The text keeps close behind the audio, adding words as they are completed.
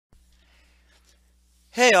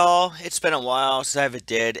Hey all, it's been a while since I ever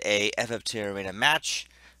did a FFT arena match.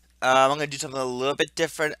 I'm going to do something a little bit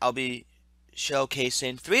different. I'll be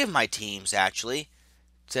showcasing three of my teams actually,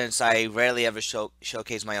 since I rarely ever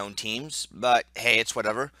showcase my own teams, but hey, it's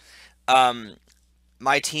whatever. Um,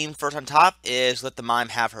 my team first on top is Let the Mime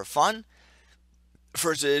Have Her Fun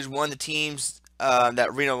versus one of the teams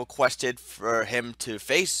that Reno requested for him to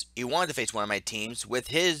face. He wanted to face one of my teams with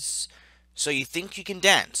his So You Think You Can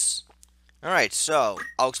Dance. Alright, so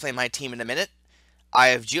I'll explain my team in a minute. I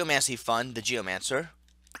have Geomancy Fun, the Geomancer,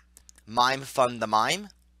 Mime Fun, the Mime,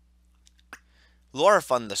 Laura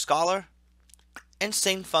Fun, the Scholar, and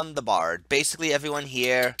Sing Fun, the Bard. Basically, everyone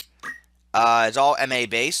here is all MA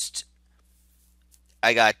based.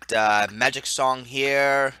 I got Magic Song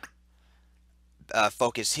here,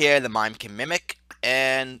 Focus here, the Mime can Mimic,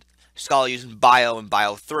 and Scholar using Bio and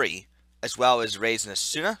Bio 3, as well as Raise and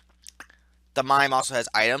Asuna. The Mime also has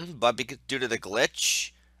item, but because, due to the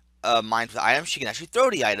glitch, Mime's with item, she can actually throw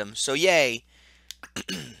the item, so yay.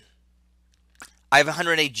 I have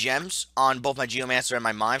 108 gems on both my Geomancer and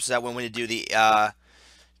my Mime, so that when we do the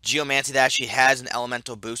Geomancy that actually has an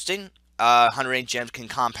elemental boosting, 108 gems can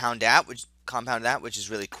compound that, which is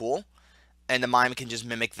really cool. And the Mime can just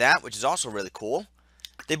mimic that, which is also really cool.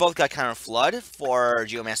 They both got Counter Flood for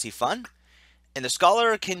Geomancy Fun. And the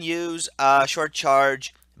Scholar can use Short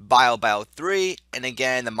Charge, Bio 3, and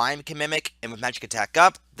again, the Mime can Mimic, and with Magic Attack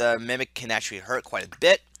up, the Mimic can actually hurt quite a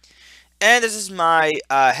bit. And this is my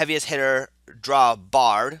heaviest hitter draw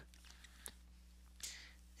Bard.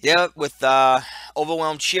 Yeah, with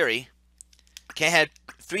Overwhelmed Cheery. Can't have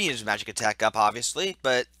 3 units of Magic Attack up, obviously,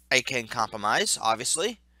 but I can compromise,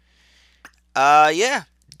 obviously. Yeah.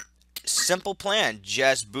 Simple plan.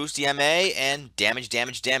 Just boost the MA and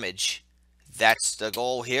damage. That's the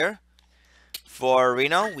goal here. For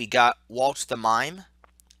Reno, we got Waltz the Mime,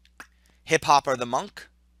 Hip Hopper the Monk,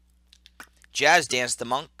 Jazz Dance the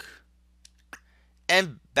Monk,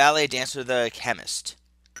 and Ballet Dancer the Chemist.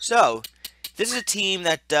 So, this is a team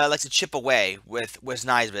that likes to chip away with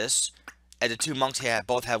Wisnizbus, and the two monks here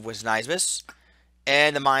both have Wisnizbus,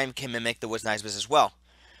 and the Mime can mimic the Wisnizbus as well.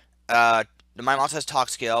 The Mime also has Talk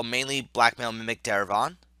Skill, mainly Blackmail Mimic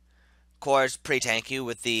Darevon. Of course, pretty tanky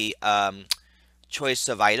with the choice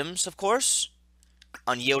of items, of course.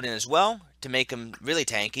 Unyielding as well, to make him really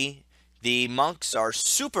tanky. The monks are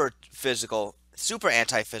super physical, super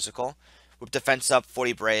anti-physical, with defense up,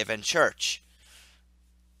 40 Brave, and Church.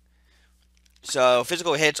 So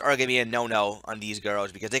physical hits are going to be a no-no on these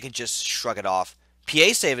girls because they can just shrug it off.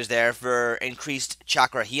 PA save is there for increased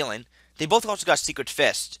chakra healing. They both also got Secret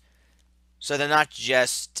Fist. So they're not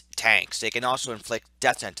just tanks. They can also inflict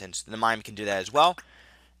death sentence. The Mime can do that as well.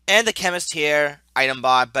 And the Chemist here, item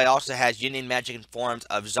bot, but also has Union Magic in forms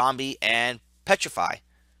of Zombie and Petrify.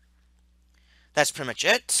 That's pretty much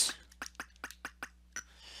it.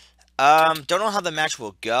 Don't know how the match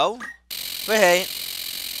will go, but hey.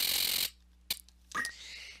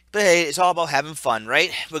 It's all about having fun,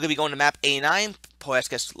 right? We're going to be going to map A9,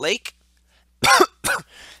 Poescus Lake.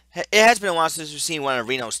 It has been a while since we've seen one of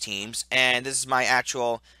Reno's teams, and this is my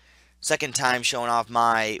actual second time showing off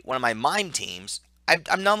one of my Mime teams.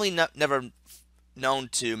 I'm normally never known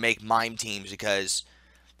to make Mime teams because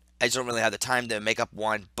I just don't really have the time to make up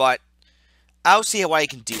one, but I'll see what I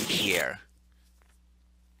can do here.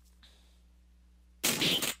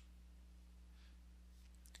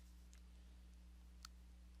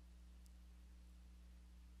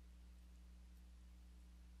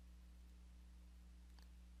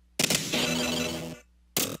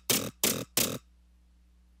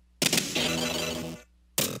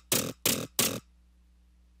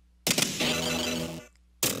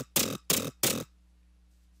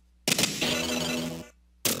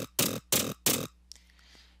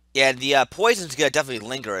 Yeah, the poison's gonna definitely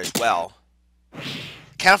linger as well.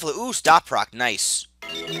 Counterflow, ooh, stop proc, nice.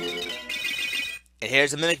 And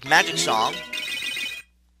here's the Mimic Magic Song.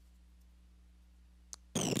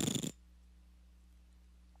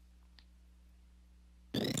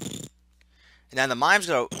 And then the Mime's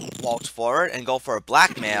gonna waltz forward and go for a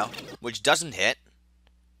Blackmail, which doesn't hit.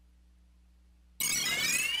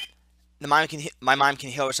 My Mime can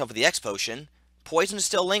heal herself with the X Potion. Poison is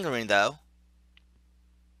still lingering though.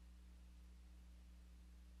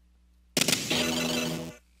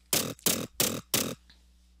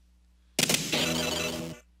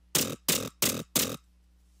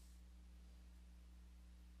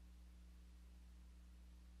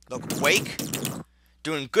 Look, Quake,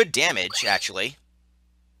 doing good damage, actually.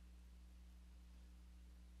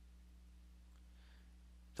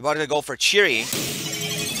 They're about to go for Cheery.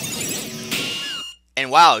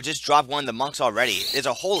 And wow, just dropped one of the monks already. There's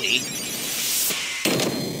a Holy.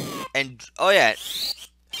 And, oh yeah.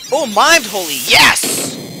 Oh, mimed holy,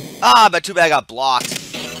 yes! Ah, but too bad I got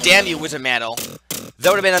blocked. Damn you, Wizard Mantle. That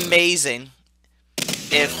would have been amazing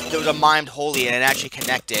if there was a mimed holy and it actually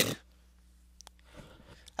connected.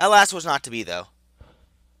 That last was not to be, though.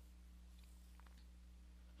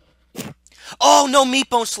 Oh, no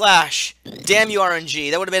Meatbone Slash! Damn you, RNG.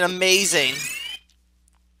 That would have been amazing.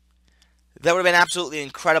 That would have been absolutely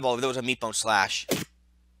incredible if there was a Meatbone Slash.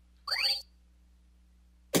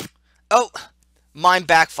 Oh! Mime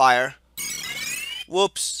backfire.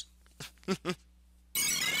 Whoops.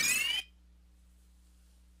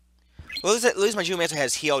 Well, at least my Geomancer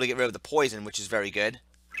has heal to get rid of the poison, which is very good.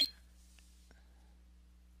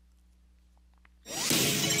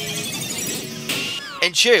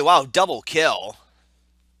 And Cheery, wow, double kill.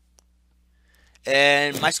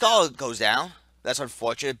 And my Skull goes down. That's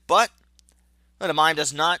unfortunate, but no, the Mime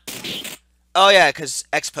does not. Oh yeah, because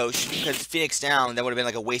X-Potion, because Phoenix down, that would have been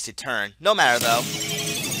like a wasted turn. No matter, though.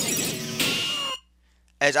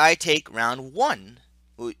 As I take round 1.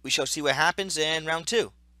 We shall see what happens in round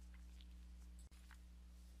 2.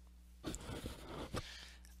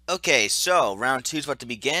 Okay, so round 2 is about to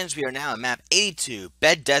begin. We are now at map 82,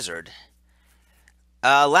 Bed Desert.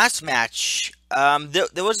 Last match,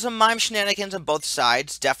 there was some Mime shenanigans on both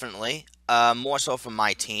sides, definitely. More so from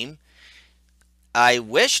my team. I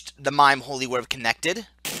wished the Mime Holy would have connected,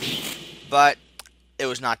 but it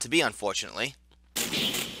was not to be, unfortunately.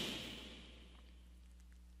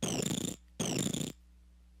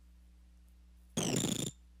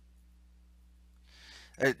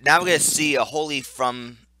 Now we're going to see a Holy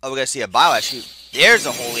from... Oh, we're going to see a Bio, actually. There's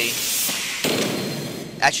a Holy.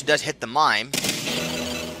 Actually does hit the Mime.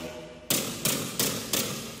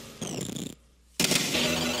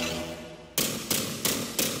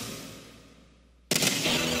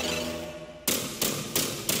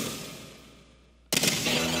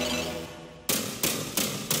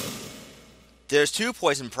 There's 2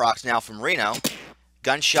 poison procs now from reinoe.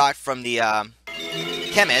 Gunshot from the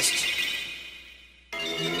Chemist.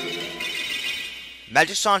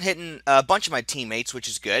 Magic Song hitting a bunch of my teammates, which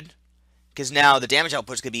is good. Because now the damage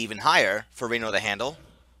output is going to be even higher for reinoe to handle.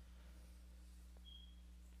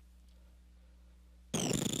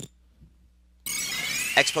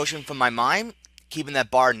 X-Potion from my Mime, keeping that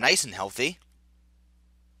bar nice and healthy.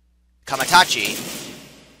 Kamatachi.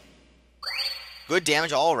 Good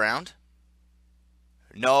damage all around.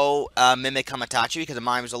 No Mimic Kamatachi because the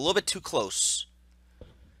Mime is a little bit too close.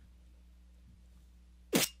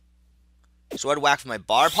 Sword whack from my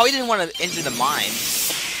bar. Probably didn't want to injure the Mime.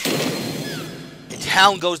 And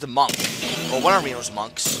down goes the Monk. Or one of reinoe's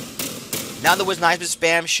Monks. Now the Wisniasmus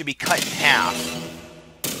spam should be cut in half.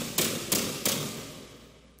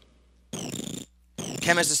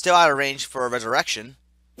 Chemist is still out of range for a resurrection.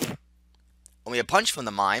 Only a punch from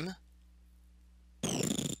the Mime.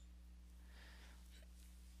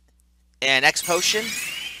 And X-Potion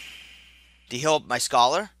to heal up my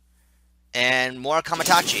Scholar. And more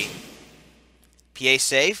Kamatachi. PA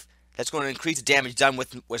save. That's going to increase the damage done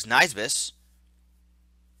with Wisniasmus.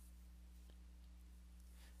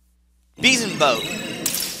 Bees and Boat.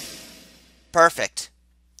 Perfect.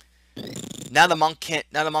 Now the monk can't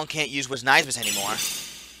use Wisniasmus anymore.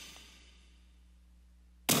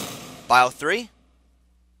 Bio 3.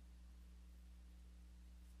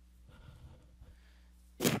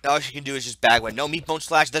 All she can do is just bag one. No Meatbone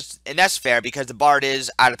Slash. And that's fair because the Bard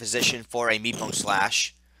is out of position for a Meatbone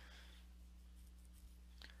Slash.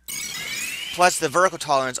 Plus, the vertical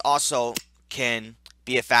tolerance also can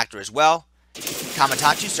be a factor as well.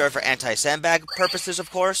 Kamatachi serve for anti-sandbag purposes,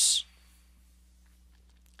 of course.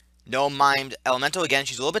 No mimed elemental. Again,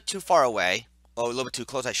 she's a little bit too far away. Oh, a little bit too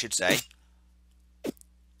close, I should say.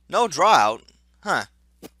 No draw out. Huh.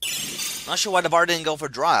 Not sure why the Bard didn't go for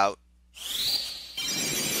draw out.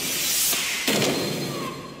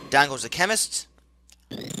 Down goes the Chemist.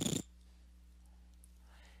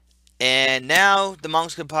 And now the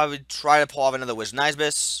Monks could probably try to pull off another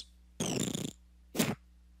Wisniasmus.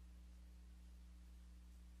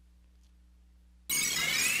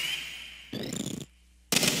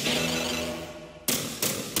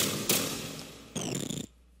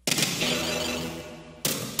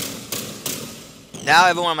 Now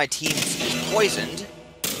everyone on my team is poisoned.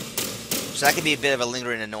 So that could be a bit of a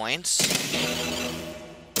lingering annoyance.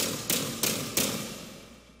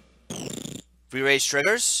 Re-raise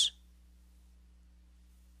triggers.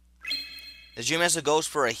 The Geomancer goes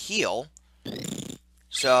for a heal.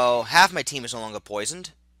 So half my team is no longer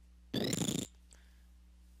poisoned.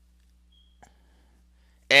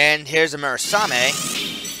 And here's a Murasame.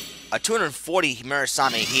 A 240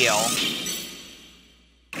 Murasame heal.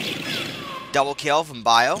 Double kill from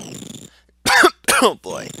Bio. Oh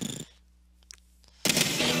boy.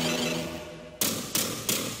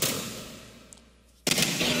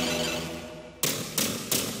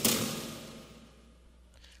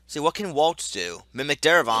 See, what can Waltz do? Mimic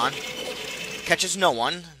Darevon. Catches no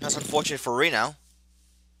one. That's unfortunate for Reinoe.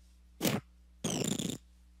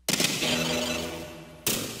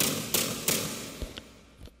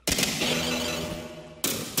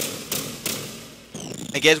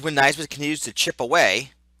 Again, when Nisbet continues to chip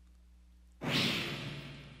away.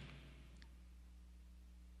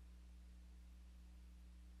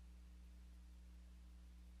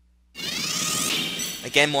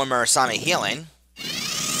 Again, more Murasame healing.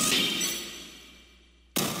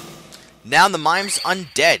 Now the Mime's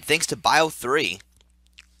undead, thanks to Bio 3.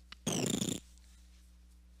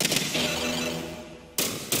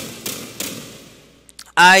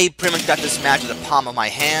 I pretty much got this match with the palm of my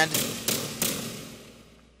hand.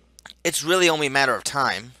 It's really only a matter of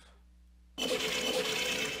time.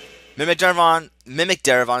 Mimic Darevon,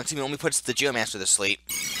 excuse me, only puts the Geomancer to sleep.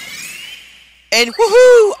 And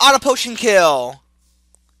woohoo! Auto potion kill!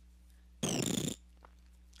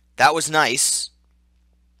 That was nice.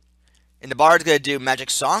 And the Bard's gonna do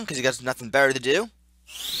Magic Song because he got nothing better to do.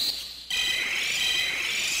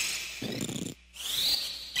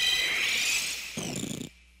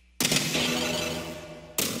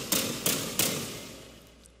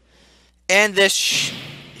 And this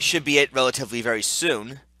should be it relatively very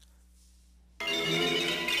soon.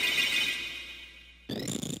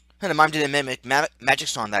 And the Mime didn't mimic Magic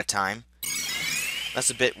Song that time.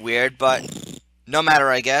 That's a bit weird, but no matter,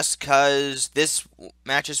 I guess, because this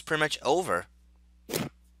match is pretty much over.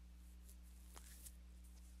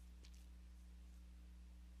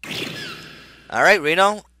 Alright,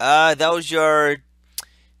 Reno. That was your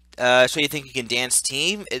So You Think You Can Dance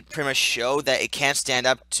team. It pretty much showed that it can't stand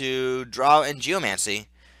up to Draw and Geomancy.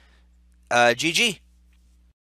 GG.